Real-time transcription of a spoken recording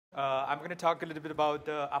I'm going to talk a little bit about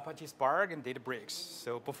Apache Spark and Databricks.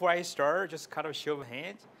 So before I start, just kind of show of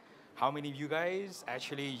hands, how many of you guys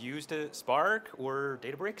actually used Spark or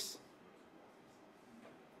Databricks?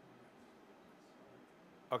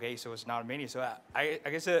 Okay, so it's not many. So I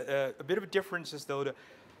guess a bit of a difference is though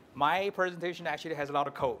my presentation actually has a lot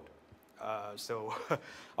of code. So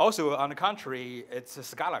also on the contrary, it's a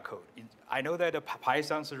Scala code. I know that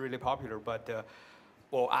Python is really popular, but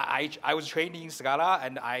well, I was trained in Scala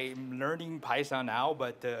and I'm learning Python now,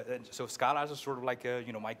 but so Scala is sort of like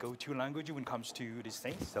my go-to language when it comes to these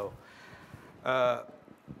things. So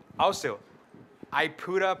also, I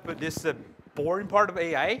put up this boring part of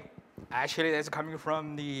AI. Actually, that's coming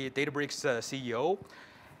from the Databricks CEO.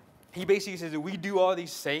 He basically says that we do all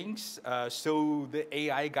these things so the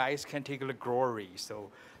AI guys can take the glory. So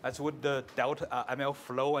that's what the Delta ML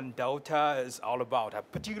Flow and Delta is all about.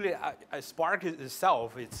 Particularly Spark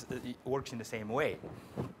itself, it works in the same way.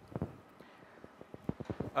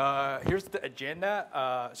 Here's the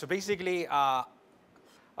agenda. So basically,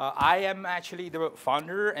 I am actually the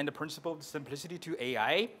founder and the principal of Simplicity to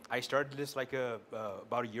AI. I started this like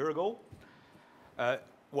about a year ago.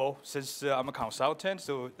 Well, since I'm a consultant,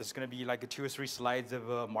 so it's going to be like 2 or 3 slides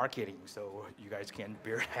of marketing, so you guys can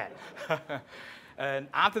bear that. And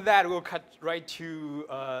after that, we'll cut right to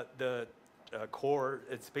the core.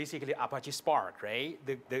 It's basically Apache Spark, right?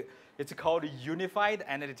 It's called a unified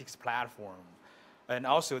analytics platform. And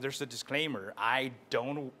also, there's a disclaimer. I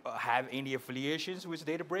don't have any affiliations with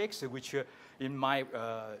Databricks, which in my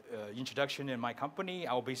introduction in my company,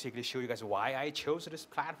 I'll basically show you guys why I chose this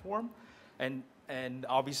platform. And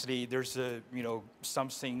obviously, there's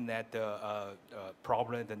something that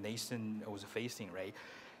problem that Nathan was facing, right?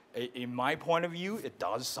 In my point of view, it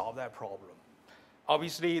does solve that problem.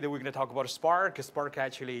 Obviously, we're going to talk about Spark, because Spark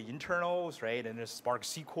actually internals, right? And there's Spark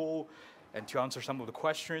SQL. And to answer some of the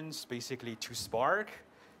questions, basically to Spark,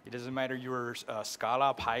 it doesn't matter you're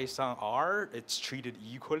Scala, Python, R, it's treated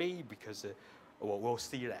equally because we'll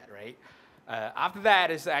see that, right? After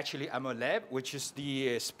that is actually MLab, which is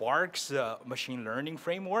the Spark's machine learning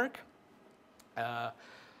framework.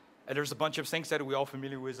 And there's a bunch of things that we're all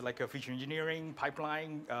familiar with, like feature engineering,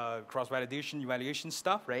 pipeline, cross-validation, evaluation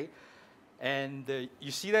stuff, right? And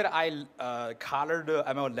you see that I colored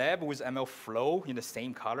ML Lab with ML Flow in the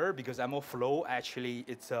same color because ML Flow actually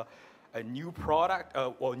it's a new product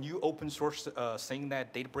or new open source thing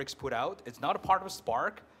that Databricks put out. It's not a part of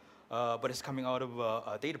Spark, but it's coming out of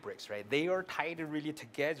Databricks, right? They are tied really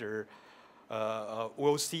together.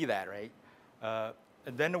 We'll see that, right?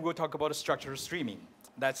 And then we'll talk about structured streaming.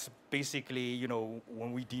 That's basically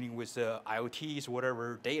when we're dealing with IoTs,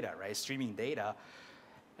 whatever data, right? Streaming data.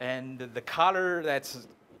 And the color that's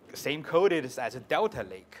same coded as a Delta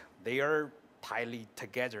Lake. They are tightly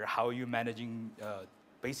together. How are you managing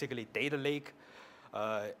basically data lake?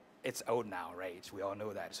 It's out now, right? We all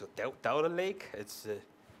know that. So Delta Lake, it's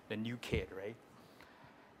the new kid, right?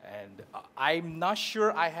 And I'm not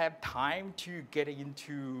sure I have time to get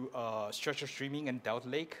into structured streaming and Delta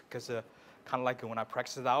Lake because kind of like when I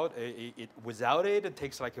practice it out, without it, it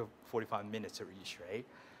takes like 45 minutes each, right?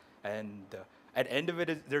 And at the end of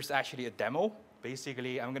it, there's actually a demo.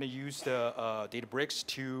 Basically, I'm going to use the Databricks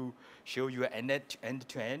to show you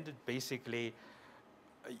end-to-end. Basically,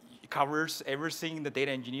 it covers everything the data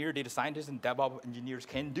engineer, data scientists, and DevOps engineers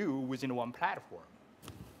can do within one platform.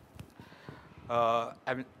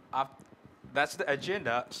 That's the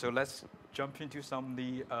agenda. So let's jump into some of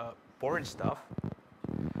the boring stuff.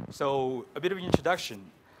 So a bit of an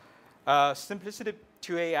introduction. Simplicity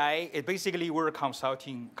to AI, basically we're a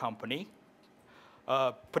consulting company.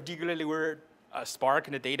 Particularly, we're Spark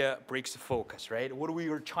and the Databricks focus, right? What we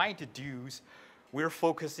were trying to do is we're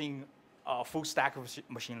focusing full stack of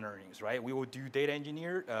machine learnings, right? We will do data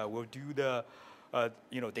engineer, we'll do the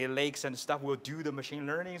data lakes and stuff. We'll do the machine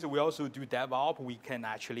learnings. We also do DevOps. We can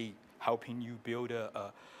actually helping you build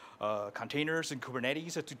containers and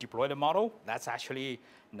Kubernetes to deploy the model. That's actually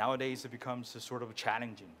nowadays it becomes sort of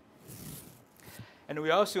challenging. And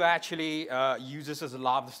we also actually use this as a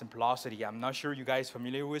lot of simplicity. I'm not sure you guys are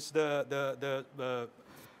familiar with the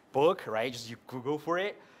book, right? Just you Google for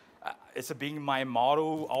it. It's been my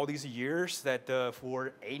motto all these years that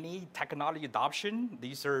for any technology adoption,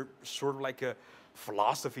 these are sort of like a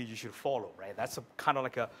philosophy you should follow, right? That's kind of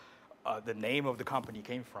like the name of the company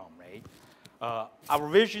came from, right? Our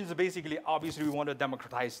vision is basically, obviously, we want to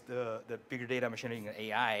democratize the bigger data machine learning and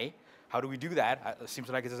AI. How do we do that? It seems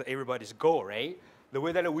like it's everybody's goal, right? The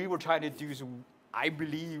way that we were trying to do is, I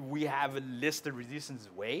believe we have a listed resistance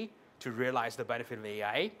way to realize the benefit of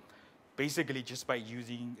AI. Basically, just by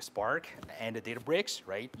using Spark and the Databricks,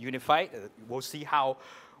 right? Unified. We'll see how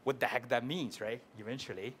what the heck that means, right?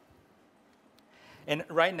 Eventually. And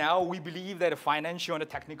right now, we believe that a financial and a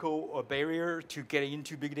technical barrier to get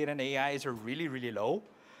into big data and AI is really, really low.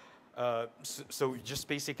 So just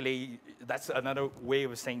basically, that's another way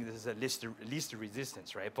of saying this is a least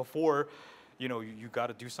resistance, right? Before, you got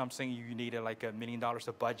to do something, you needed like $1 million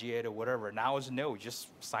of budget or whatever. Now it's no, just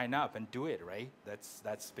sign up and do it, right?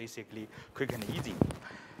 That's basically quick and easy.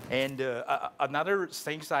 And another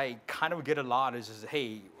things I kind of get a lot is,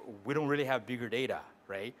 hey, we don't really have bigger data,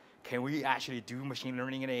 right? Can we actually do machine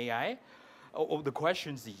learning and AI? The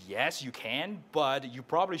question is yes, you can, but you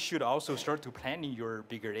probably should also start to planning your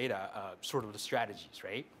bigger data sort of the strategies,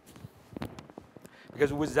 right?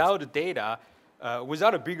 Because without the data,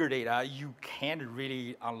 without a bigger data, you can't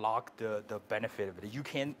really unlock the benefit of it. You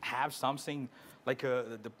can have something like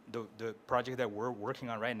the project that we're working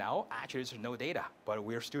on right now. Actually, there's no data, but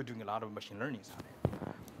we're still doing a lot of machine learning on it.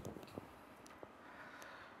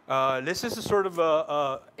 This is a sort of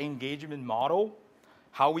a engagement model.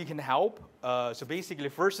 How we can help. So basically,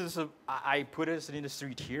 first is I put this in the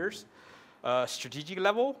 3 tiers. Strategic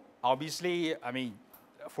level, obviously, I mean,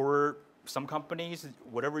 for some companies,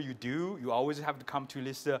 whatever you do, you always have to come to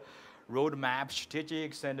this roadmap,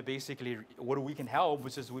 strategics, and basically what we can help,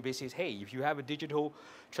 which is we basically say, hey, if you have a digital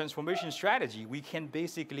transformation strategy, we can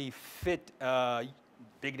basically fit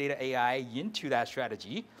big data AI into that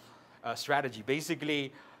strategy.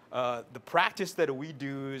 Basically, the practice that we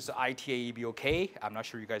do is ITAE-BOK. I'm not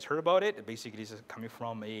sure you guys heard about it. Basically, it's coming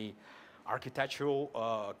from a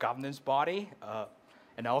architectural governance body,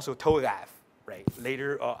 and also TOGAF, right?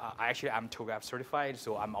 Later, I'm TOGAF certified,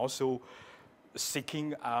 so I'm also seeking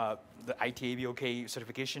the ITAE-BOK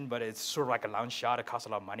certification, but it's sort of like a long shot. It costs a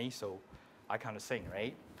lot of money, so I kind of sing,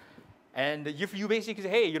 right? And if you basically say,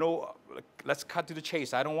 hey, let's cut to the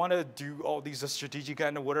chase. I don't want to do all these strategic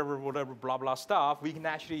and whatever, blah, blah stuff. We can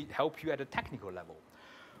actually help you at a technical level.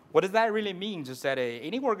 What does that really mean is that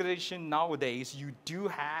any organization nowadays, you do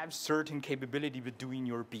have certain capability with doing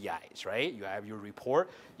your BIs, right? You have your report,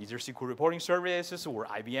 either SQL reporting services or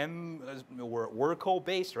IBM or Oracle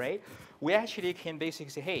based, right? We actually can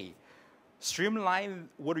basically say, hey, streamline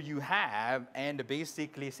what you have and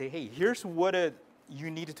basically say, hey, here's what you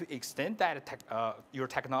need to extend that your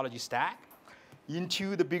technology stack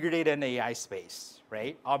into the bigger data and AI space,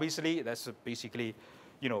 right? Obviously, that's basically,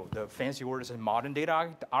 the fancy word is modern data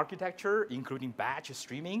architecture, including batch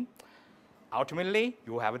streaming. Ultimately,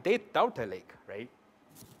 you will have a data lake, right?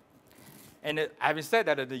 And having said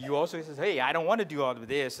that, you also say, hey, I don't want to do all of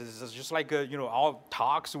this. It's just like, all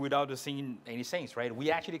talks without seeing any things, right? We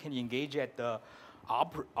actually can engage at the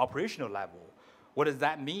operational level. What does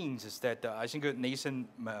that mean is that I think Nathan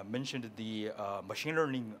mentioned the machine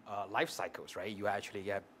learning life cycles, right? You actually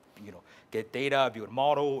have, get data, build a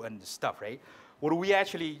model, and stuff, right? What we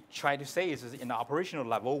actually try to say is in the operational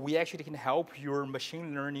level, we actually can help your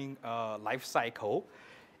machine learning life cycle,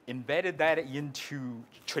 embedded that into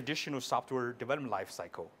traditional software development life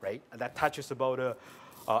cycle, right? And that touches about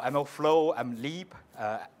ML flow, MLeap,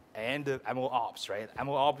 and ML ops, right?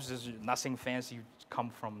 ML ops is nothing fancy, come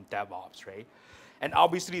from DevOps, right? And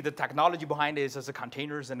obviously, the technology behind it is the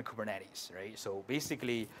containers and the Kubernetes, right? So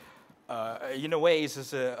basically, in a way, it's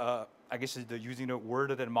just I guess using the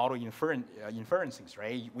word that model inferencing,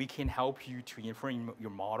 right? We can help you to infer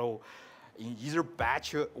your model in either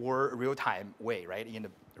batch or real-time way, right? In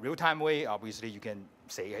the real-time way, obviously, you can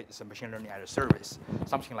say it's a machine learning as a service,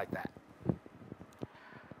 something like that.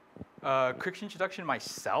 Quick introduction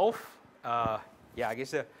myself. Yeah, I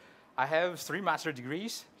guess I have 3 master's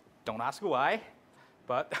degrees. Don't ask why.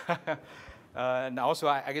 But and also,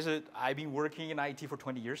 I guess I've been working in IT for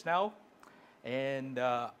 20 years now. And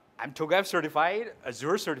I'm TOGAF certified,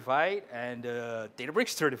 Azure certified, and Databricks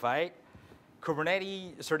certified.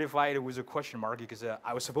 Kubernetes certified with a question mark because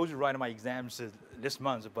I was supposed to write my exams this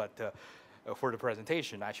month, but for the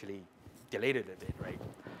presentation, actually delayed it a bit, right?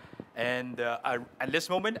 And at this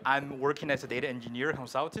moment, I'm working as a data engineer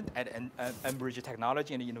consultant at Enbridge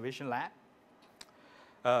Technology and Innovation Lab.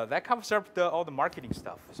 That covers up all the marketing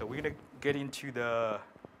stuff. So we're going to get into the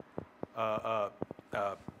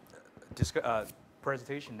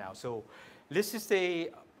presentation now. So this is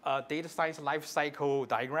a data science life cycle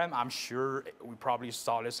diagram. I'm sure we probably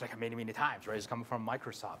saw this like many, many times, right? It's coming from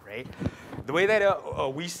Microsoft, right? The way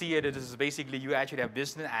that we see it is basically you actually have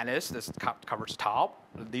business analysts that covers top.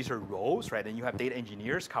 These are roles, right? And you have data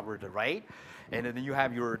engineers covered the right. And then you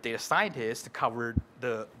have your data scientists covered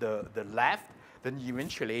the left. then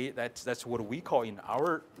eventually that's what we call in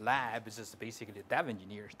our lab is just basically dev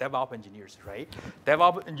engineers, DevOps engineers, right?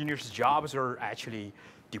 DevOps engineers' jobs are actually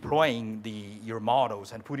deploying your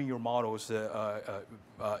models and putting your models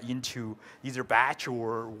into either batch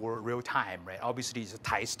or real time, right? Obviously, it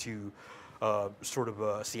ties to sort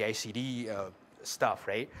of CI/CD stuff,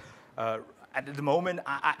 right? At the moment,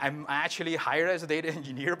 I'm actually hired as a data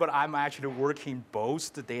engineer, but I'm actually working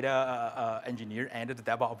both the data engineer and the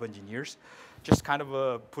DevOps engineers. Just kind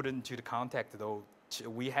of put it into the context, though.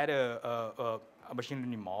 We had a machine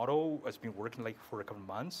learning model that's been working like for a couple of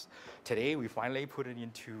months. Today, we finally put it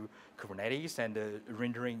into Kubernetes and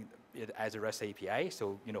rendering it as a REST API,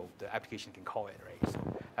 so the application can call it, right? So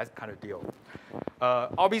that's kind of deal.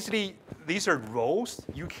 Obviously, these are roles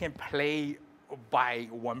you can play by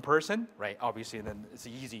one person, right? Obviously, then it's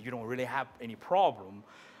easy. You don't really have any problem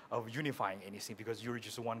of unifying anything because you're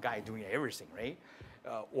just one guy doing everything, right?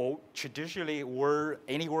 Well, traditionally, or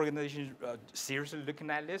any organization seriously looking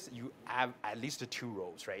at this, you have at least two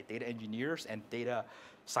roles, right? Data engineers and data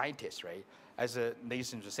scientists, right? As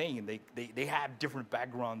Nathan was saying, they have different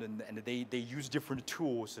background and they use different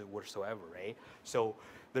tools whatsoever, right? So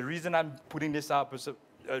the reason I'm putting this up is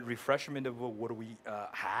a refreshment of what we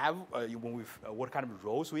have, what kind of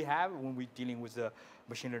roles we have when we're dealing with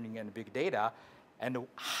machine learning and big data, and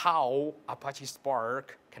how Apache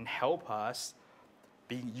Spark can help us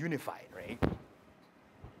being unified, right?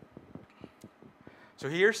 So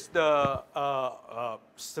here's the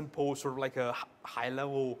simple sort of like a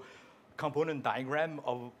high-level component diagram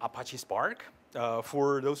of Apache Spark.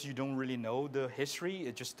 For those who don't really know the history,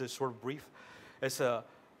 it's just a sort of brief. It's a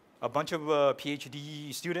bunch of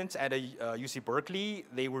PhD students at UC Berkeley.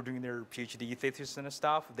 They were doing their PhD thesis and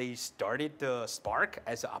stuff. They started Spark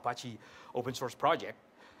as an Apache open source project.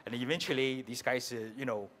 And eventually, these guys,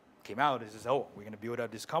 came out and says, oh, we're going to build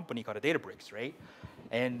up this company called Databricks, right?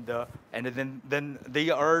 And then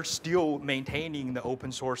they are still maintaining the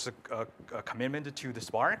open source commitment to the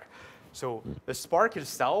Spark. So the Spark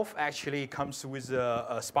itself actually comes with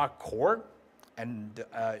a Spark core, and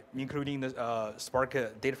including the Spark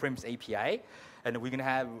data frames API, and we're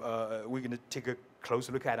gonna take a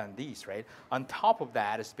closer look at on these, right? On top of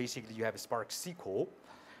that is basically you have a Spark SQL,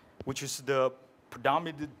 which is the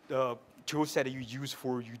predominant tool set that you use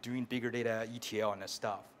for you doing bigger data ETL and that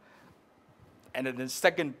stuff. And then the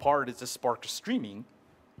second part is the Spark streaming,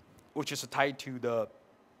 which is tied to the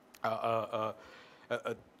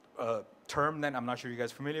term that I'm not sure you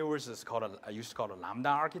guys are familiar with. It's called I used to call it a Lambda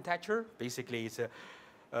architecture. Basically, it's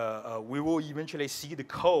we will eventually see the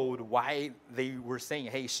code why they were saying,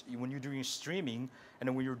 hey, when you're doing streaming and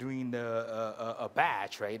then when you're doing a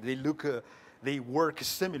batch, right? They work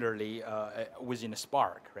similarly within a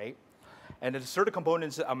Spark, right? And the third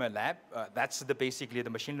components of my lab, that's basically the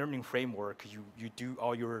machine learning framework. You do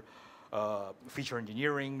all your feature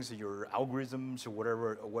engineerings, your algorithms, or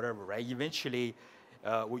whatever, right? Eventually,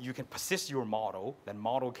 you can persist your model. That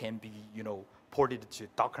model can be, ported to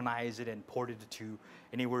Dockerize it and ported to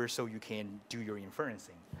anywhere so you can do your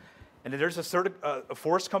inferencing. And then there's a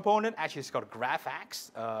fourth component. Actually, it's called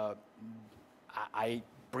GraphX. I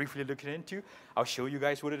briefly looked into. I'll show you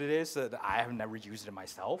guys what it is. I have never used it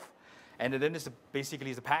myself. And then it's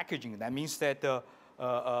basically the packaging. That means that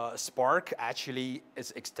Spark actually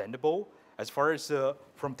is extendable. As far as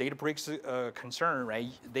from Databricks concern, right?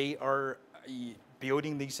 They are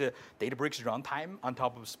building these Databricks runtime on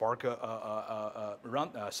top of Spark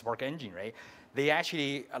Spark engine, right? They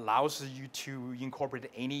actually allows you to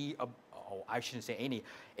incorporate any of, I shouldn't say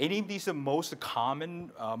any of these most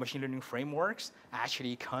common machine learning frameworks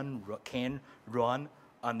actually can run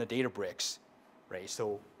on the Databricks, right?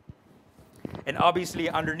 So, and obviously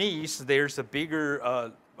underneath there's a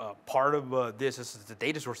bigger part of this is the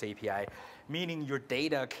data source API, meaning your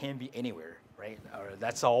data can be anywhere. Right?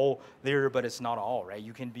 That's all there, but it's not all, right?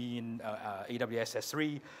 You can be in AWS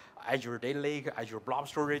S3, Azure Data Lake, Azure Blob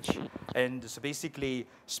Storage, and so basically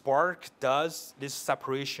Spark does this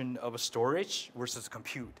separation of storage versus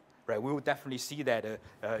compute, right? We will definitely see that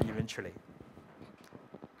eventually.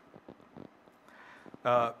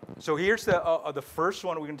 So here's the first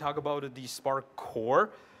one we're going to talk about, the Spark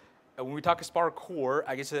core. When we talk Spark core,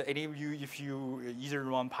 I guess any of you, if you either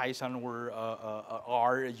run Python or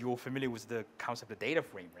R, you're familiar with the concept of data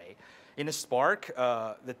frame, right? In a Spark,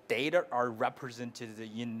 the data are represented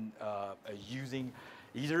in using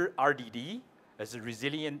either RDD as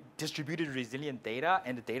a distributed resilient data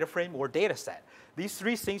and the data frame or data set. These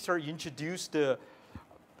three things are introduced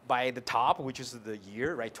by the top, which is the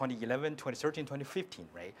year, right? 2011, 2013, 2015,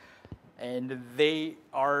 right? And they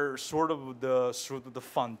are sort of the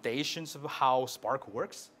foundations of how Spark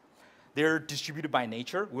works. they're distributed by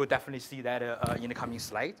nature. We'll definitely see that in the coming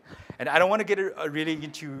slide. And I don't want to get really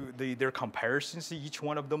into their comparisons to each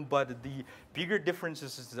one of them, but the bigger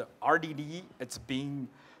differences is the RDD, it's being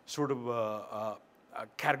sort of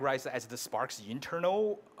categorized as the Spark's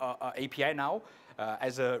internal API now.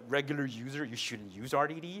 As a regular user, you shouldn't use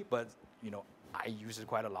RDD, but I use it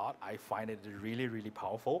quite a lot. I find it really, really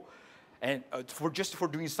powerful. And for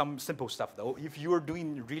doing some simple stuff though, if you are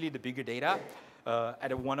doing really the bigger data,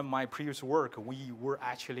 at one of my previous work, we were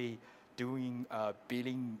actually doing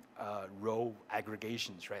billing row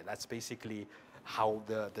aggregations, right? That's basically how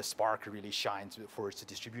the Spark really shines for its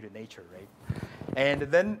distributed nature, right? And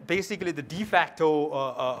then basically the de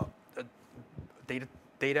facto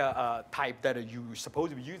data type that you're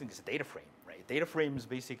supposed to be using is a data frame, right? Data frame is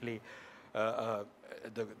basically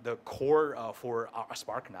the core for our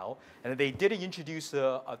Spark now. And they did introduce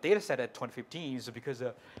a data set at 2015 so because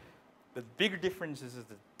the bigger difference is that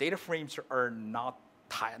the data frames are not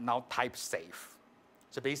type safe.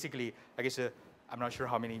 So basically, I guess I'm not sure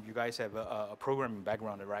how many of you guys have a programming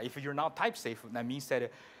background, right? If you're not type safe, that means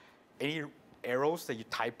that any errors that you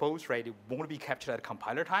typos, right, it won't be captured at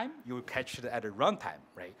compiler time. You will catch it at a runtime,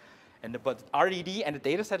 right? But RDD and the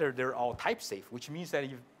data set they're all type safe, which means that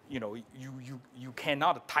you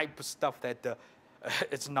cannot type stuff that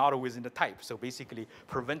it's not always in the type. So basically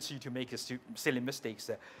prevents you to make silly mistakes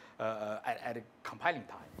at a compiling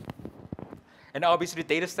time. And obviously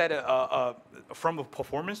data set, from a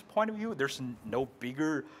performance point of view, there's no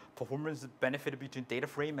bigger performance benefit between data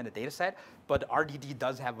frame and a data set, but RDD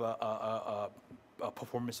does have a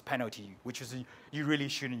performance penalty, which is you really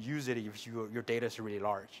shouldn't use it if your data is really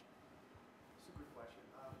large.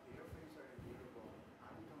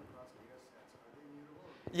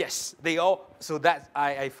 Yes, they all. So that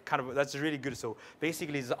that's really good. So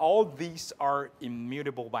basically, all these are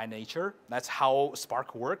immutable by nature. That's how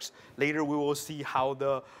Spark works. Later, we will see how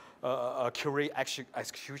the query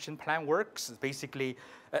execution plan works. Basically,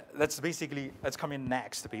 that's coming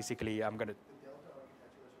next. Basically, I'm gonna. The Delta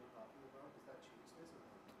architecture that you're talking about, does that change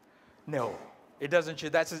this? No, it doesn't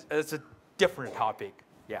change. That's a different topic.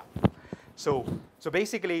 Yeah. So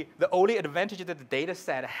basically, the only advantage that the data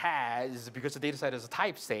set has is because the data set is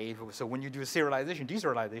type safe. So when you do serialization,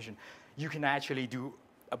 deserialization, you can actually do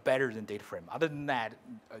better than data frame. Other than that,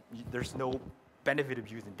 there's no benefit of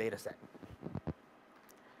using data set.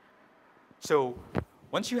 So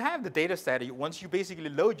once you have the data set, once you basically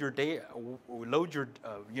load your data,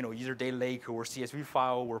 either data lake or CSV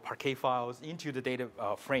file or Parquet files into the data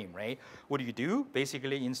frame, right? What do you do?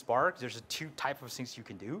 Basically, in Spark, there's two types of things you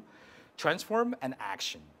can do. Transform and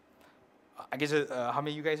action. I guess how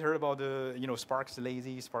many of you guys heard about the Spark's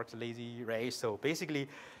lazy, right? So basically,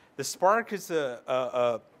 the Spark is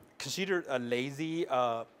considered a lazy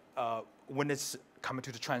when it's coming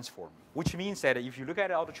to the transform, which means that if you look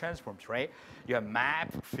at all the transforms, right, you have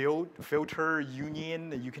map, filter,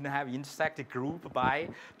 union. You can have intersect, group, by,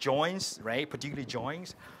 joins, right? Particularly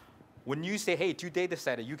joins. When you say, hey, to data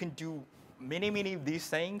set, you can do many of these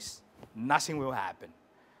things. Nothing will happen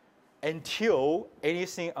until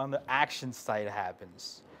anything on the action side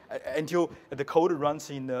happens, until the code runs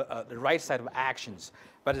in the right side of actions.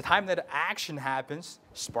 By the time that the action happens,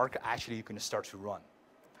 Spark actually is going to start to run.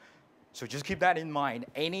 So just keep that in mind.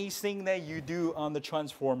 Anything that you do on the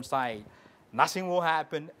transform side, nothing will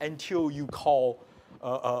happen until you call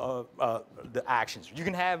the actions. You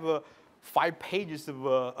can have 5 pages of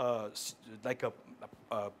like a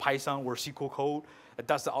Python or SQL code that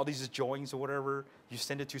does all these joins or whatever. You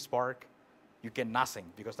send it to Spark, you get nothing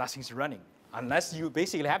because nothing's running. Unless you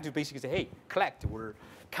basically have to say, hey, collect or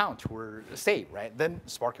count or save, right? Then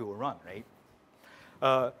Spark will run, right?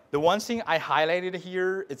 The one thing I highlighted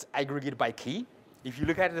here, it's aggregated by key. If you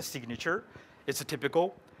look at the signature, it's a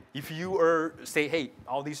typical. If you say, hey,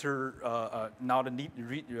 all these are not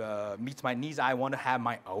meets my needs, I want to have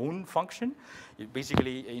my own function.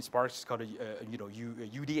 Basically, in Spark, it's called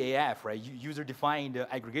UDAF, right? User-defined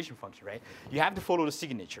aggregation function, right? You have to follow the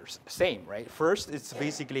signatures. Same, right? First, it's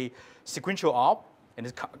basically sequential op, and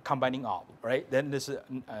it's combining op, right? Then there's a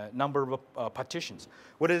number of partitions.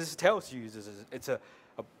 What this tells you is it's a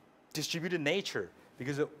distributed nature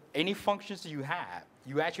because any functions you have,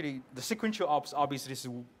 the sequential ops obviously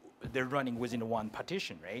they're running within one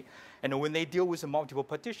partition, right? And when they deal with the multiple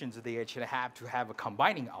partitions, they actually have to have a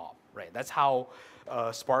combining op, right? That's how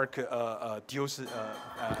Spark deals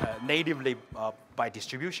natively by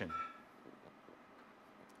distribution.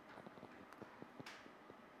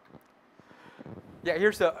 Yeah,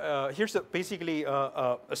 here's basically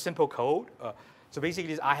a simple code. So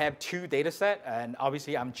basically, I have 2 data sets, and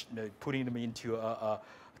obviously I'm putting them into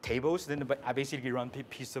tables, then I basically run a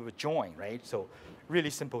piece of a join, right? So really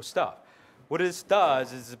simple stuff. What this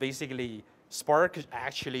does is basically Spark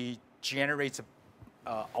actually generates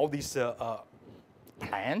all these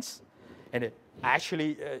plans, and it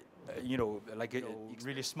actually, like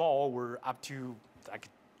really small, we're up to like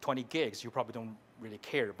 20 gigs. You probably don't really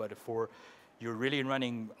care, but for you're really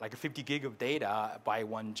running like 50 gig of data by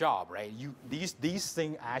one job, right? These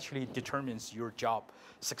things actually determines your job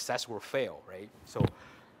success or fail, right? So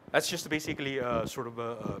that's just basically sort of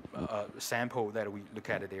a sample that we look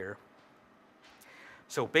at it there.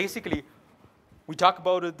 So basically, we talk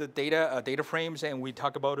about the data frames, and we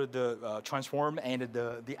talk about the transform and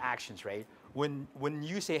the actions, right? When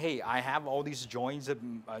you say, hey, I have all these joins,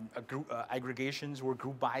 group, aggregations or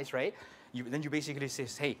group bys, right? Then you basically say,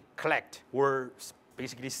 hey, collect or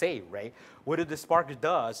basically save, right? What the Spark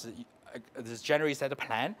does, this generates that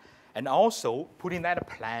plan, and also putting that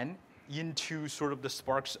plan into sort of the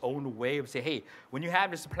Spark's own way of say, hey, when you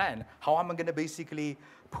have this plan, how am I going to basically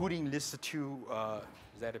putting this to,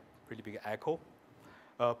 is that a pretty big echo?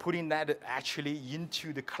 Putting that actually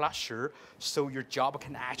into the cluster so your job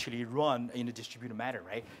can actually run in a distributed manner,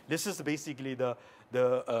 right? This is basically the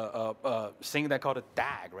thing that called a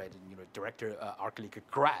DAG, right? Director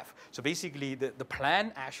Architect Graph. So basically, the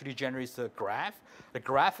plan actually generates the graph. The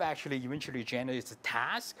graph actually eventually generates a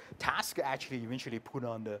task. Task actually eventually put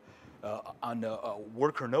on the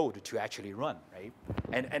worker node to actually run, right?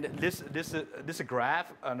 And this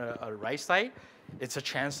graph on the right side, it's a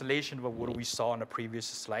translation of what we saw on the previous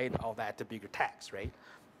slide, all that to bigger text, right?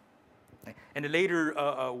 And later,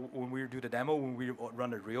 when we do the demo, when we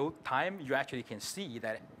run it real time, you actually can see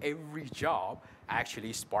that every job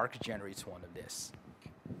actually Spark generates one of this.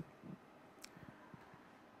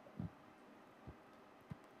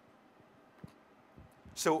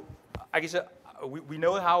 So I guess we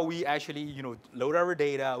know how we actually load our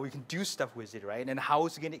data. We can do stuff with it, right? And how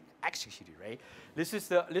it's going to execute it, right? This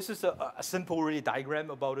is a simple really diagram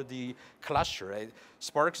about the cluster, right?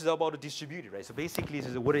 Spark is about the distributed, right? So basically,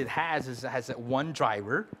 what it has is it has one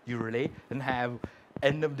driver usually, and have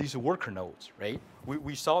n of these worker nodes, right?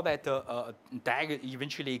 We saw that DAG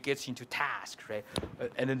eventually gets into tasks, right?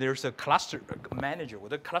 And then there's a cluster manager. What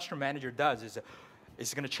the cluster manager does is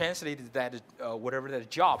it's going to translate that whatever that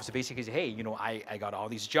job. So basically, say, hey, I got all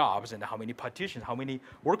these jobs, and how many partitions, how many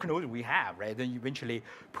worker nodes we have, right? Then you eventually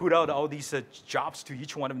put out all these jobs to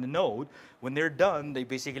each one of the node. When they're done, they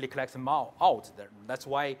basically collect them out. That's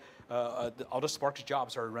why all the Spark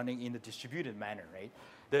jobs are running in the distributed manner, right?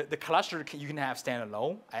 The cluster you can have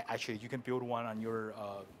standalone. Actually, you can build one on your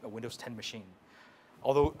Windows 10 machine.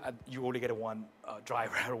 Although you only get one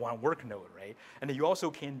driver or one work node, right? And then you also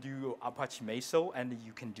can do Apache Meso, and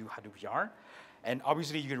you can do Hadoop Yarn. And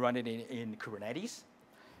obviously, you can run it in Kubernetes.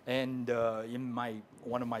 And in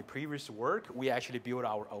one of my previous work, we actually built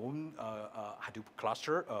our own Hadoop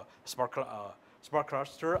cluster, Spark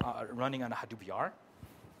cluster running on Hadoop Yarn.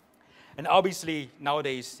 And obviously,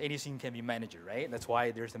 nowadays, anything can be managed, right? That's why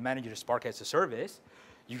there's the manager Spark as a service.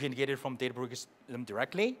 You can get it from Databricks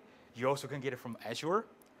directly. You also can get it from Azure.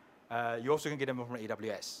 You also can get them from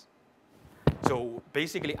AWS. So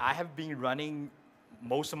basically, I have been running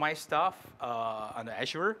most of my stuff on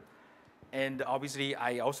Azure. And obviously,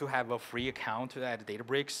 I also have a free account at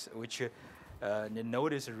Databricks, which the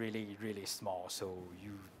node is really, really small. So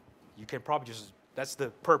you can probably just, that's the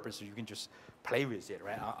purpose. You can just play with it,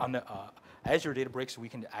 right? On the Azure Databricks, we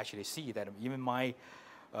can actually see that even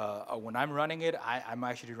when I'm running it, I'm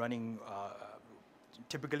actually running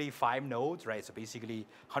typically 5 nodes, right? So basically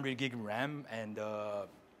 100 gig RAM and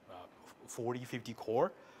 40, 50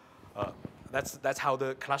 core. That's how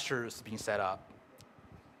the cluster is being set up.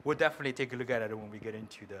 We'll definitely take a look at it when we get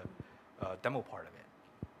into the demo part of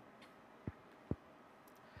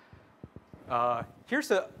it.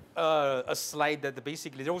 Here's a slide that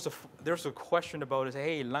basically there's a question about,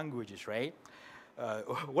 hey, languages, right?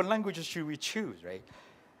 What languages should we choose, right?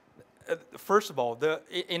 First of all,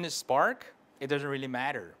 in Spark, it doesn't really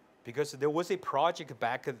matter because there was a project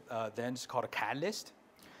back then, it's called a Catalyst.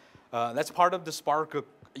 That's part of the Spark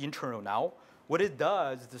internal now. What it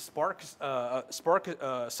does, the Spark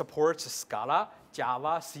supports Scala,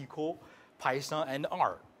 Java, SQL, Python, and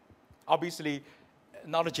R. Obviously,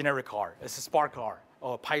 not a generic R. It's a Spark R.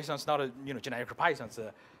 Or Python's not a generic Python. It's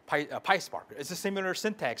a PySpark. It's a similar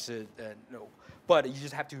syntax, but you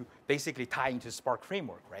just have to basically tie into the Spark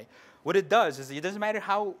framework, right? What it does is it doesn't matter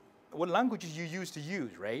what languages you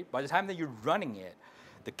use, right? By the time that you're running it,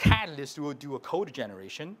 the Catalyst will do a code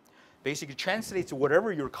generation, basically translates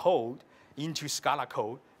whatever your code into Scala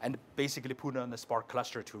code, and basically put it on the Spark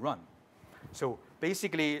cluster to run. So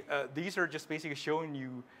basically, these are just basically showing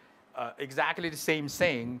you exactly the same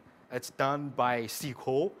thing that's done by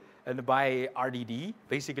SQL and by RDD.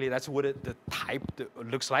 Basically, that's what the type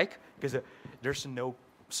looks like, because there's no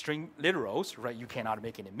string literals, right? You cannot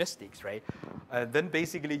make any mistakes, right? Then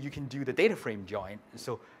basically, you can do the data frame join.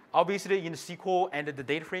 So obviously, in the SQL and the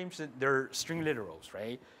data frames, they're string literals,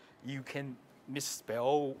 right? You can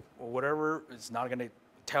misspell or whatever, it's not going to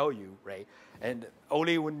tell you, right? And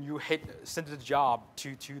only when you send the job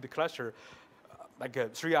to the cluster,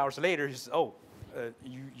 like 3 hours later, he says, oh,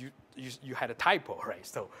 you had a typo, right?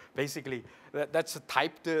 So basically, that's a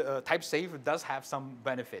type safe does have some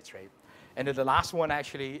benefits, right? And then the last one,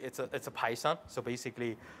 actually, it's a Python. So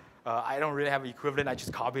basically, I don't really have an equivalent. I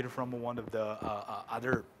just copied it from one of the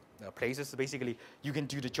other places. So basically, you can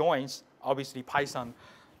do the joins. Obviously, Python,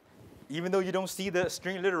 even though you don't see the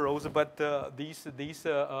string literals, but these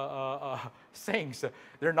things,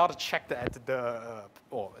 they're not checked at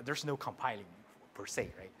there's no compiling per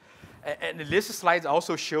se, right? And this slides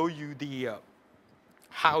also show you the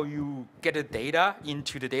how you get the data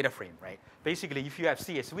into the data frame, right? Basically, if you have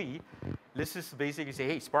CSV, this is basically say,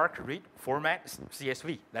 hey, Spark read format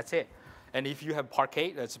CSV. That's it. And if you have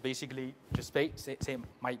Parquet, that's basically just say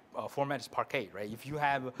my format is Parquet, right? If you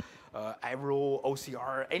have Avro,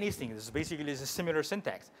 OCR, anything, this basically is a similar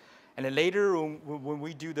syntax. And then later, when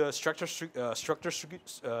we do the structure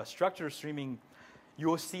streaming, you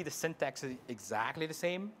will see the syntax is exactly the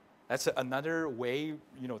same. That's another way,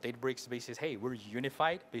 Databricks basically says, hey, we're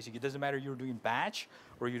unified. Basically, it doesn't matter you're doing batch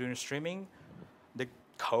or you're doing streaming. The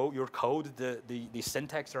code, your code, the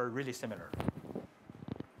syntax are really similar.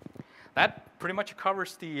 That pretty much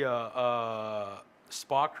covers the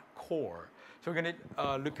Spark core. So we're going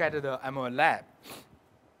to look at the ML Lab.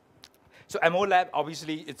 So ML Lab,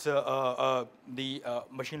 obviously, it's the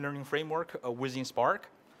machine learning framework within Spark.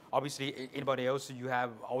 Obviously, anybody else, you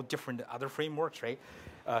have all different other frameworks, right?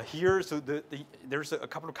 Here, so there's a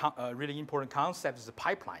couple of really important concepts, the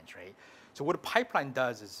pipelines, right? So what a pipeline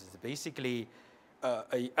does is basically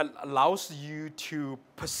allows you to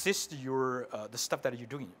persist the stuff that you're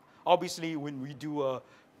doing. Obviously, when we do a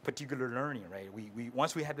particular learning, right?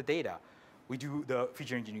 Once we have the data, we do the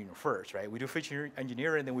feature engineering first, right? We do feature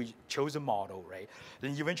engineering, and then we chose a model, right?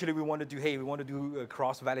 Then eventually we want to do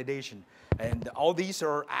cross-validation. And all these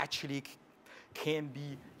are actually can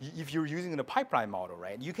be, if you're using a pipeline model,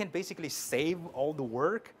 right? You can basically save all the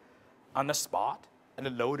work on the spot and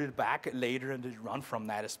then load it back later and then run from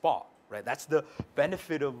that spot, right? That's the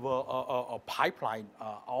benefit of a pipeline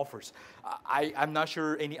offers. I'm not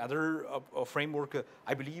sure any other framework.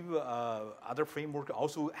 I believe other framework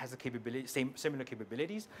also has the capability, similar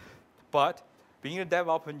capabilities. But being a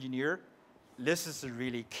DevOps engineer, this is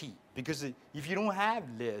really key, because if you don't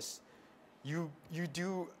have this, if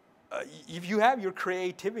you have your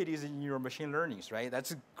creativities in your machine learnings, right?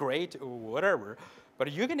 That's great or whatever.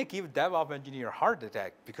 But you're going to give DevOps engineer a heart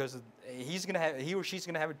attack, because he or she's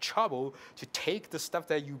going to have trouble to take the stuff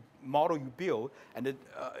that model you build and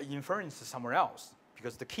inference somewhere else.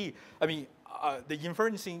 Because the key, the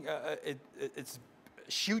inferencing, it's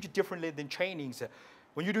huge differently than trainings.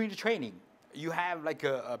 When you're doing the training, you have like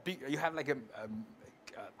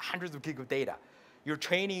hundreds of gig of data. Your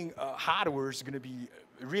training hardware is going to be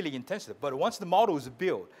really intensive. But once the model is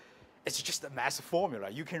built, it's just a massive formula.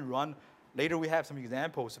 You can run. Later, we have some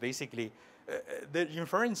examples. Basically, the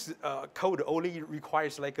inference code only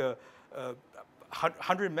requires like a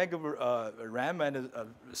 100 meg of RAM and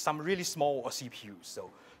some really small CPUs.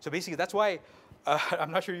 So basically, that's why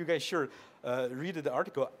I'm not sure you guys read the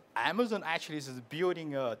article. Amazon actually is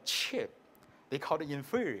building a chip. They call it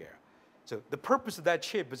inferior. So the purpose of that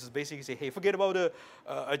chip is basically say, hey, forget about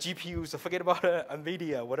GPUs, forget about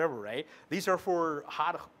NVIDIA, whatever, right? These are for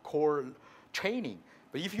hardcore training.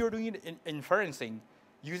 But if you're doing inferencing,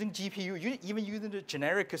 using GPU, even using the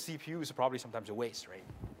generic CPU is probably sometimes a waste, right?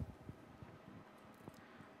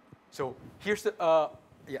 So here's the,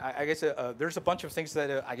 I guess there's a bunch of things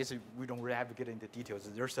that I guess we don't really have to get into details.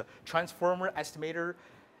 There's a transformer estimator,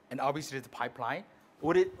 and obviously the pipeline.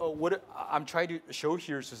 What I'm trying to show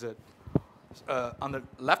here is that on the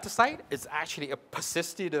left side, it's actually a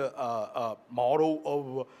persisted model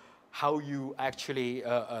of how you actually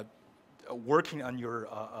working on your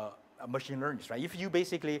machine learning, right? If you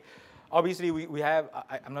basically, obviously we have,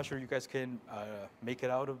 I'm not sure you guys can make it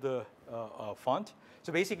out of the font.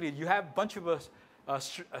 So basically you have a bunch of a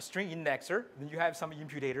string indexer, then you have some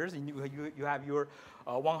imputators, and you have your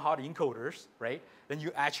one-hot encoders, right? Then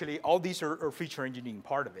you actually, all these are feature engineering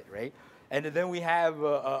part of it, right? And then we have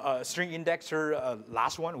a string indexer,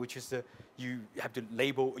 last one, which is you have to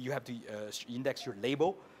index your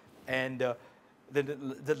label. And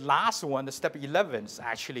the last one, the step 11, is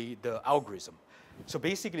actually the algorithm. So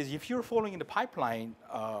basically, if you're following the pipeline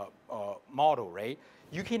model, right,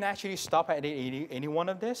 you can actually stop at any one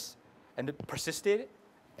of this and persist it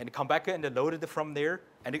and come back and load it from there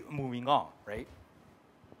and moving on, right?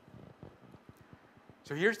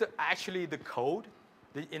 So here's actually the code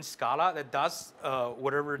in Scala that does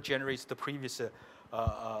whatever generates the previous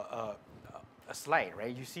slide,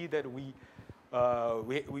 right? You see that we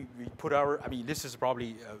put our, I mean, this is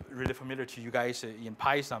probably really familiar to you guys in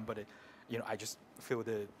Python, but I just feel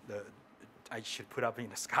I should put up in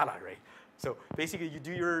the Scala, right? So basically, you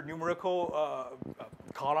do your numerical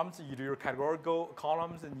columns, you do your categorical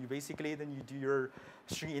columns, and then you do your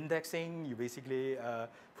string indexing. You basically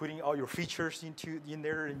putting all your features in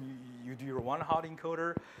there, and you do your one-hot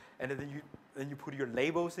encoder, and then you put your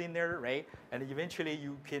labels in there, right? And eventually,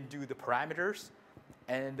 you can do the parameters.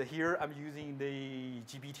 And here, I'm using the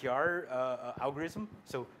GPTR algorithm,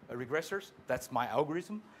 so regressors. That's my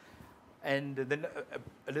algorithm. And then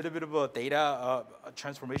a little bit of a data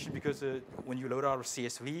transformation, because when you load out of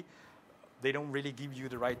CSV, they don't really give you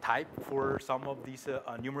the right type for some of these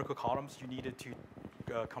numerical columns. You needed to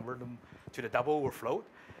convert them to the double or float.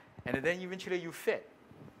 And then eventually you fit.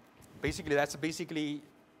 Basically, that's basically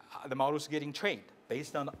the model's getting trained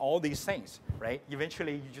based on all these things, right?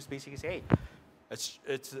 Eventually, you just basically say,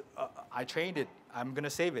 hey, I trained it. I'm going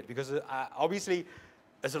to save it, because obviously,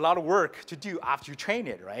 there's a lot of work to do after you train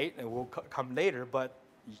it, right? It will come later, but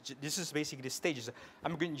this is basically the stages.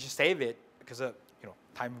 I'm going to just save it because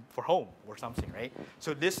time for home or something, right?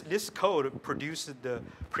 So this code produced the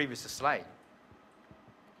previous slide.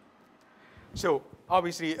 So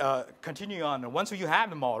obviously, continuing on, once you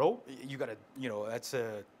have the model, you got to, that's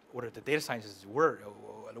what the data science's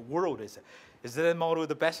world is. Is that model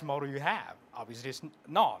the best model you have? Obviously, it's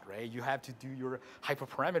not, right? You have to do your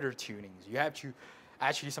hyperparameter tunings. You have to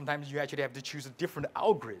sometimes you actually have to choose different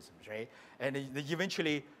algorithms, right? And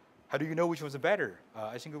eventually, how do you know which one's better?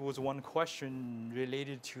 I think it was one question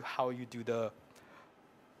related to how you do the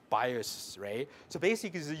bias, right? So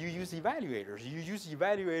basically, you use evaluators. You use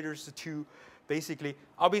evaluators to basically,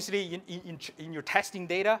 obviously, in your testing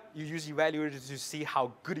data, you use evaluators to see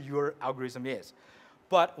how good your algorithm is.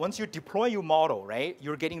 But once you deploy your model, right,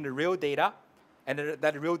 you're getting the real data, and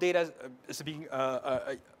that real data is being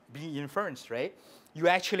inferenced, right? You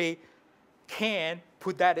actually can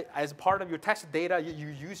put that as part of your test data. You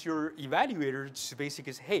use your evaluator to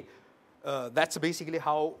basically say, hey, that's basically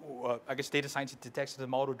how, I guess, data science detects the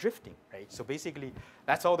model drifting, right? So basically,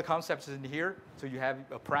 that's all the concepts in here. So you have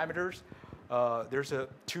parameters. There's a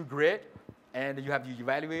 2-grid, and you have the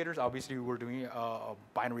evaluators. Obviously, we're doing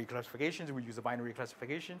binary classifications. We use the binary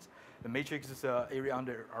classifications. The matrix is area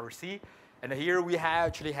under RC. And here we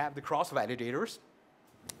actually have the cross-validators.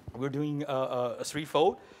 We're doing a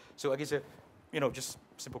 3-fold. So I guess, just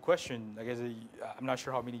simple question. I guess I'm not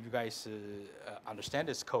sure how many of you guys understand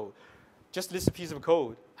this code. Just this piece of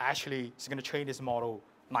code actually is going to train this model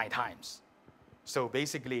 9 times. So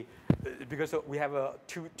basically, because we have a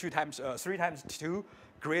 3 times 2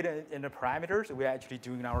 grid in the parameters, we're actually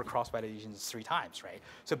doing our cross-validations 3 times, right?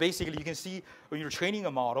 So basically, you can see when you're training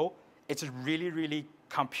a model, it's really, really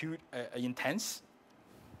compute intense.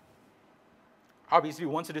 Obviously,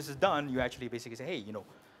 once this is done, you actually basically say, hey,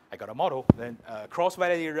 I got a model. Then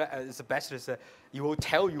cross-validator is the best. It will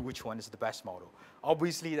tell you which one is the best model.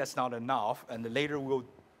 Obviously, that's not enough. And later, we'll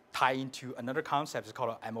tie into another concept. It's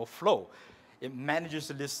called ML flow. It manages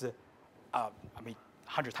the list,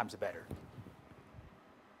 100 times better.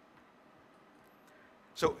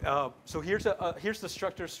 So here's the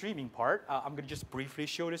structured streaming part. I'm going to just briefly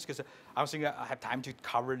show this because I don't think I have time to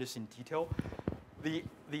cover this in detail.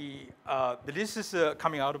 This is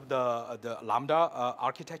coming out of the Lambda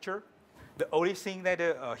architecture. The only thing that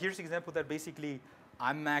here's an example that basically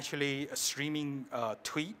I'm actually streaming a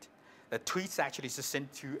tweet. The tweets actually is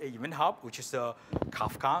sent to a event hub, which is a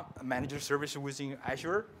Kafka manager service using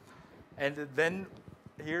Azure. And then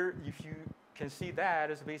here, if you can see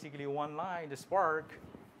that, it's basically one line, the Spark,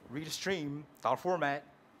 read stream, .format,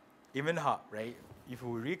 event hub, right? If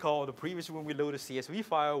we recall the previous when we load a CSV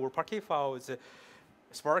file or Parquet file, it's a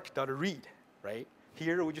spark.read, right?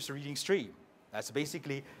 Here, we're just reading stream. That's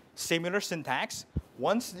basically similar syntax.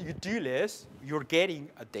 Once you do this, you're getting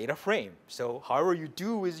a data frame. So however you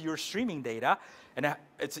do with your streaming data, and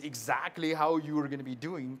it's exactly how you're going to be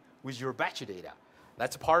doing with your batch data.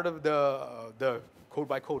 That's part of the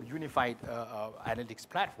code-by-code unified analytics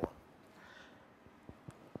platform.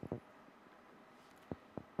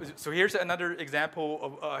 So here's another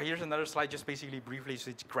example of, here's another slide just basically briefly, so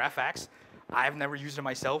it's GraphX. I've never used it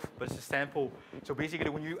myself, but it's a sample. So basically,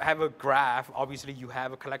 when you have a graph, obviously you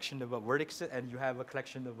have a collection of vertices and you have a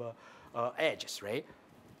collection of edges, right?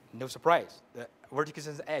 No surprise, the vertices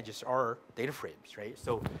and edges are data frames, right?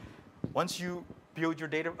 So once you build your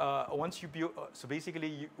data, so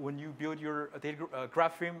basically when you build your data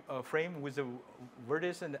graph frame with a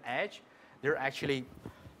vertex and the edge, they're actually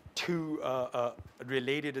two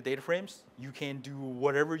related data frames. You can do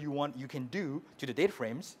whatever you want. You can do to the data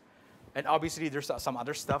frames, and obviously there's some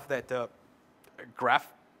other stuff that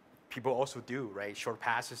graph people also do, right? Short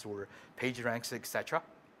passes or page ranks, etc.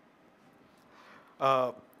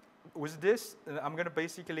 With this, I'm going to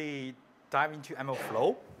basically dive into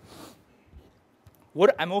MLflow.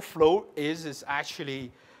 What MLflow is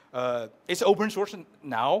actually, it's open source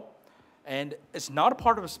now, and it's not a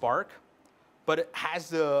part of Spark, but it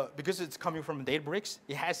has because it's coming from Databricks,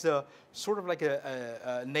 it has a sort of like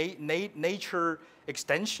a nature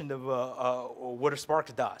extension of what a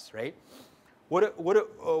Spark does, right? What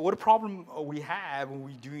a problem we have when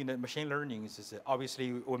we're doing the machine learning is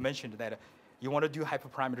obviously we mentioned that you want to do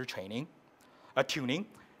hyperparameter training, tuning.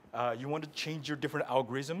 You want to change your different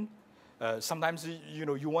algorithm. Sometimes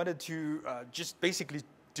you wanted to just basically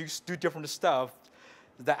do different stuff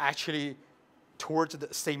that actually towards the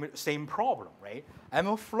same problem, right?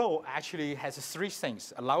 MLflow actually has three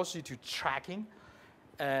things: allows you to tracking,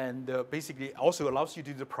 and basically also allows you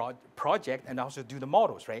to do the project and also do the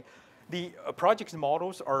models, right? The projects and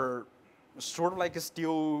models are sort of like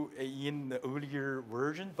still in the earlier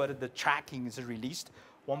version, but the tracking is released.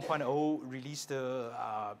 1.0 released,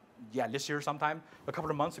 this year sometime, a couple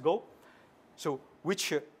of months ago. So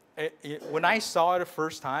which, when I saw it the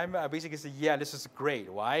first time, I basically said, yeah, this is great.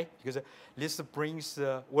 Why? Because this brings,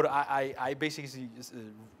 what I basically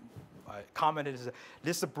commented is,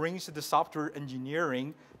 this brings the software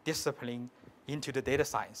engineering discipline into the data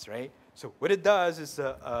science, right? So what it does is,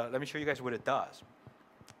 let me show you guys what it does.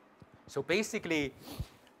 So basically,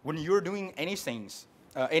 when you're doing any things,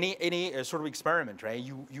 any sort of experiment, right?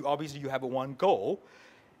 You obviously you have one goal,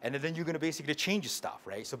 and then you're going to basically change stuff,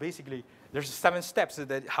 right? So basically, there's 7 steps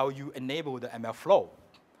that how you enable the MLflow.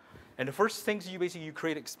 And the first things you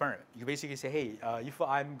create an experiment. You basically say, hey, if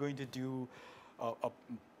I'm going to do a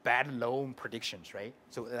bad loan predictions, right?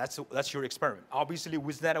 So that's your experiment. Obviously,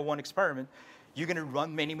 with that one experiment, you're going to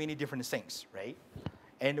run many different things, right?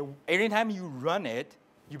 And anytime you run it,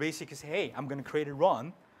 you basically say, hey, I'm going to create a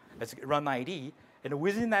run. Let's run ID. And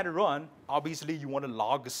within that run, obviously, you want to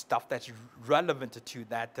log stuff that's relevant to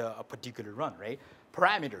that particular run, right?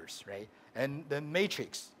 Parameters, right? And then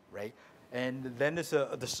matrix, right? And then there's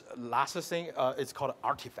this last thing, it's called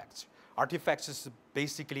artifacts. Artifacts is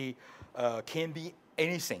basically, can be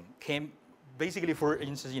anything. Basically, for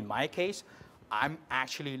instance, in my case, I'm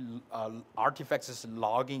actually, artifacts is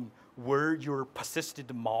logging where your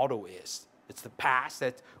persisted model is. It's the past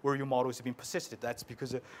where your model is being persisted. That's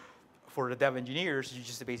because for the dev engineers, you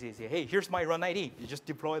just basically say, hey, here's my run ID. You just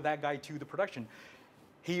deploy that guy to the production.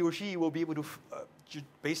 He or she will be able to,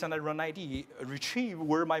 based on that run ID, retrieve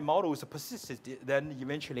where my model is persisted, then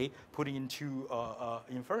eventually put it into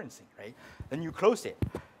inferencing, right? Then you close it.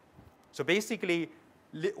 So basically,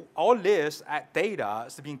 all this data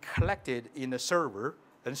is being collected in the server,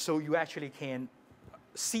 and so you actually can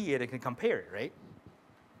see it and can compare it, right?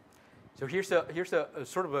 So here's a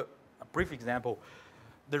sort of a brief example.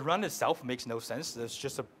 The run itself makes no sense. It's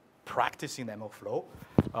just a practicing MLflow.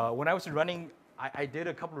 When I was running, I did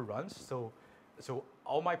a couple of runs. So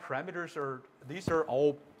all my parameters these are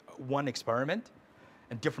all one experiment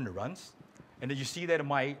and different runs. And then you see that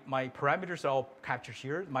my parameters are all captured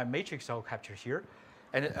here. My matrix are all captured here.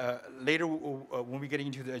 And later, when we get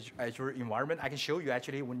into the Azure environment, I can show you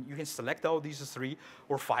actually when you can select all these 3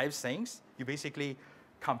 or 5 things, you basically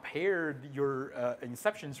compare your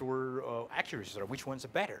inceptions or accuracies, or which one's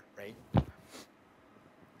better, right?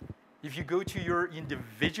 If you go to your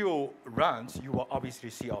individual runs, you will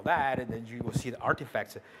obviously see all that, and then you will see the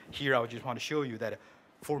artifacts. Here, I just want to show you that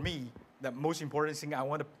for me, the most important thing I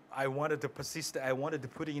wanted to persist. I wanted to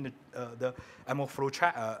put in the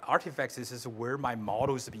MLflow artifacts. This is where my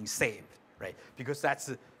model is being saved, right? Because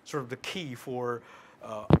that's sort of the key for.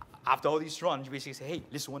 After all these runs, you basically say, hey,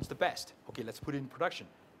 this one's the best. Okay, let's put it in production,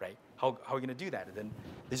 right? How are you going to do that? And then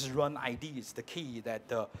this is run ID is the key that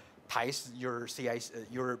ties your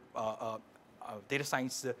your data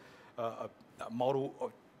science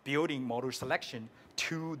model building model selection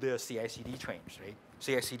to the CI/CD trains, right?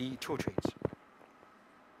 CI/CD tool trains.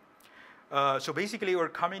 So basically, we're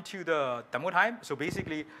coming to the demo time. So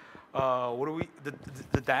basically,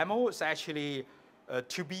 the demo is actually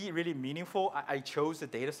to be really meaningful. I chose the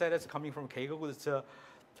data set that's coming from Kaggle. It's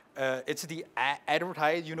it's the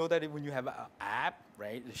advertise. You know that when you have an app,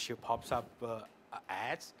 right? It should pops up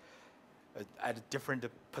ads at different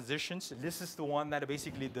positions. This is the one that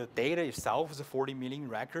basically the data itself is 40 million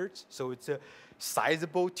records, so it's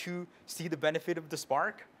sizable to see the benefit of the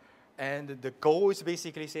Spark. And the goal is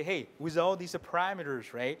basically say, hey, with all these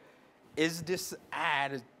parameters, right? Is this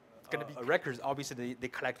ad going to be records? Obviously, they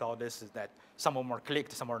collect all this. Is that some of them are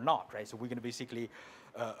clicked, some are not, right? So we're going to basically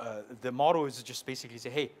the model is just basically say,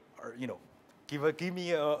 hey, or, give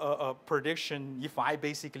me a prediction if I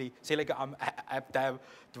basically say like I'm app dev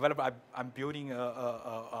developer, I'm building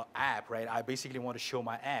a app, right? I basically want to show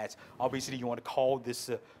my ads. Obviously, you want to call this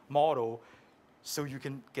model so you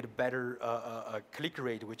can get a better click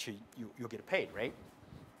rate, which you'll get paid, right?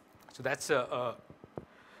 So that's the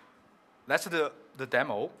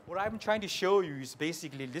demo. What I'm trying to show you is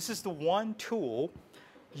basically this is the one tool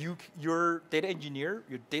your data engineer,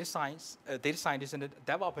 your data scientist, and the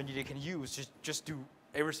DevOps engineer can use to just do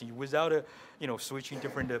everything without switching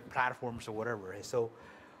different platforms or whatever. Right? So,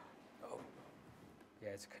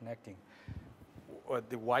 yeah, it's connecting.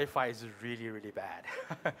 The Wi-Fi is really, really bad.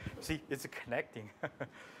 See, it's connecting.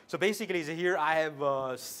 So basically, here I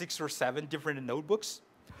have 6 or 7 different notebooks.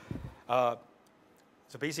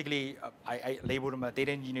 So basically, I labeled them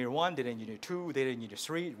data engineer 1, data engineer 2, data engineer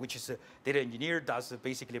 3, which is data engineer does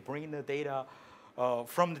basically bring the data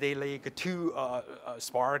from the data lake to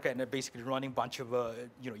Spark and basically running a bunch of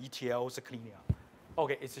ETLs cleaning up.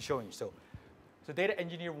 Okay, it's showing you. So data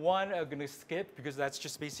engineer 1 I'm going to skip because that's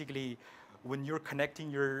just basically when you're connecting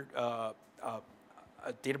your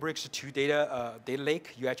Databricks to data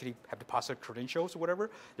lake, you actually have to pass the credentials or whatever.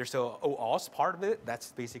 There's a OAuth part of it.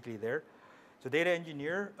 That's basically there. So data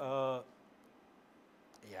engineer, yeah,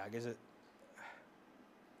 I guess it,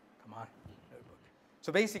 come on, notebook.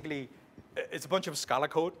 So basically, it's a bunch of Scala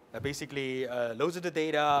code that basically loads of the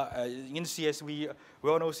data in CSV. We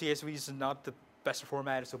all know CSV is not the best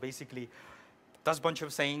format, so basically does a bunch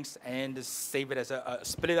of things and save it as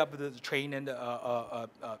split up the train and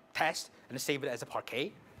test and save it as a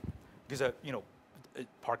Parquet. Because,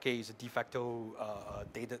 Parquet is a de facto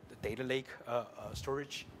data lake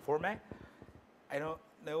storage format. I don't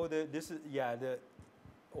know that this is, the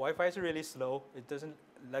Wi-Fi is really slow. It doesn't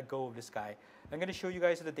let go of this guy. I'm going to show you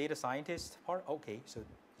guys the data scientist part. Okay, so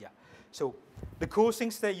yeah. So the cool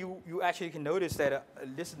things that you actually can notice that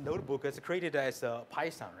this notebook is created as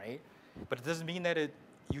Python, right? But it doesn't mean that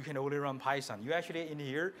you can only run Python. You actually, in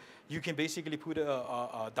here, you can basically put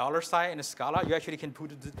a $sign and a Scala. You actually can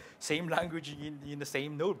put the same language in the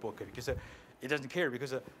same notebook because it doesn't care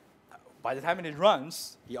because by the time it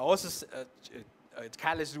runs, it also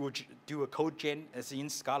Catalyst will do a code gen as in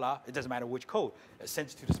Scala. It doesn't matter which code. Sent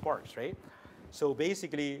to the Sparks, right? So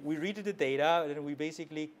basically, we read the data, and we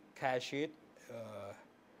basically cache it.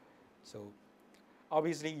 So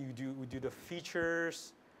obviously, we do the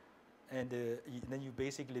features, and then you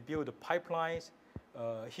basically build the pipelines.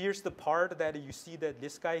 Here's the part that you see that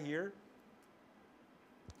this guy here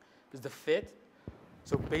is the fit.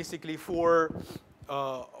 So basically, for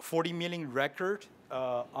 40 million record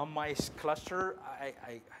on my cluster, I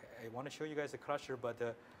want to show you guys the cluster,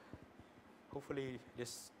 but hopefully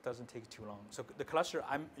this doesn't take too long. So the cluster,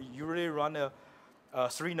 you really run a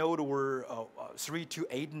 3-node or 3 to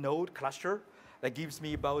 8 node cluster that gives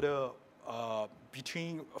me about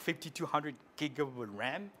between 50 to 100 gig of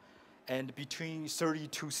RAM and between 30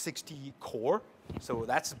 to 60 core. So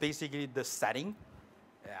that's basically the setting.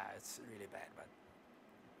 Yeah, it's really bad, but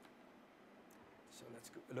so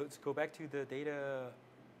let's go back to the data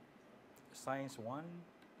science 1.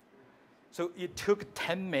 So it took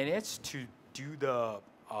 10 minutes to do the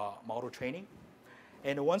model training,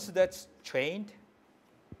 and once that's trained,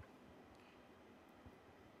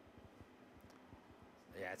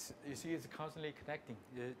 yeah, you see it's constantly connecting.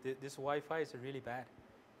 This Wi-Fi is really bad.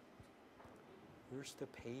 Where's the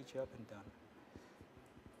page up and done?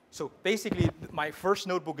 So basically, my first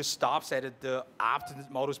notebook stops at after the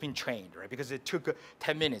model's been trained, right? Because it took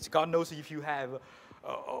 10 minutes. God knows if you have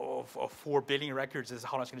 4 billion records, is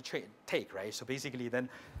how long it's going to take, right? So basically,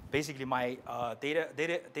 my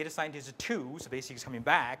data scientist 2, so basically is coming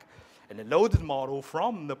back, and then loaded the model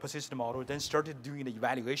from the persistent model, then started doing the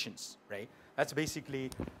evaluations, right? That's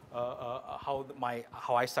basically how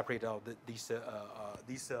I separate out these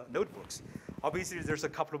notebooks. Obviously, there's a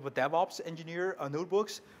couple of DevOps engineer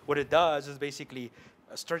notebooks. What it does is basically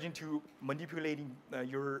starting to manipulating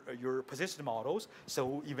your persistent models.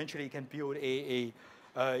 So eventually, you can build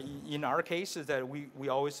in our case, is that we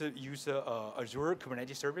always use Azure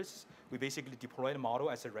Kubernetes service. We basically deploy the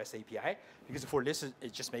model as a REST API because for this,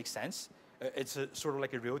 it just makes sense. It's sort of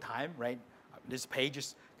like a real time, right? this page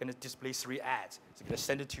is going to display 3 ads. It's going to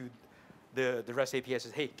send it to the REST API.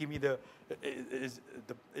 Says, hey, give me is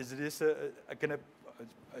this a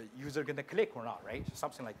user going to click or not, right?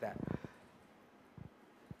 Something like that.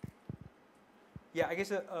 Yeah, I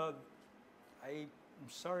guess I'm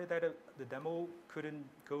sorry that the demo couldn't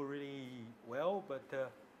go really well, but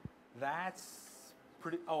that's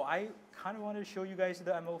pretty. Oh, I kind of wanted to show you guys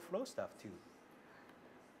the ML flow stuff too.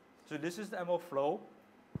 So this is the ML flow.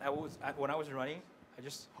 When I was running. I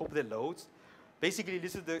just hope it loads. Basically,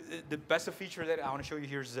 this is the best feature that I want to show you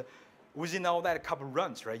here is within all that couple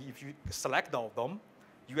runs, right? If you select all of them,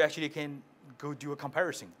 you actually can go do a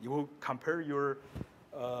comparison. You will compare your,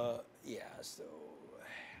 yeah, so.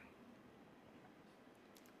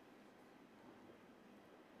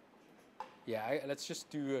 Yeah, let's just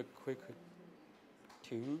do a quick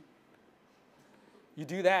 2. You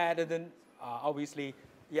do that, and then obviously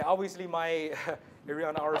my area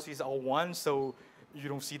on RC is all 1, so you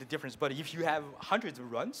don't see the difference. But if you have hundreds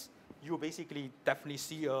of runs, you will basically definitely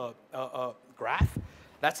see a graph.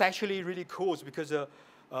 That's actually really cool because the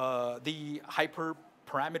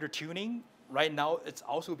hyperparameter tuning, right now, it's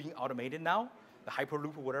also being automated now. The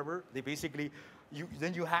Hyperloop or whatever, they basically,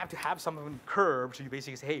 then you have to have some of them curved, so you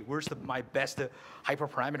basically say, hey, where's my best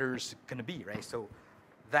hyperparameters gonna be, right? So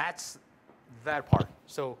that's that part.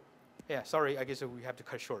 So yeah, sorry, I guess we have to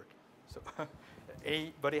cut short. So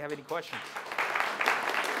anybody have any questions?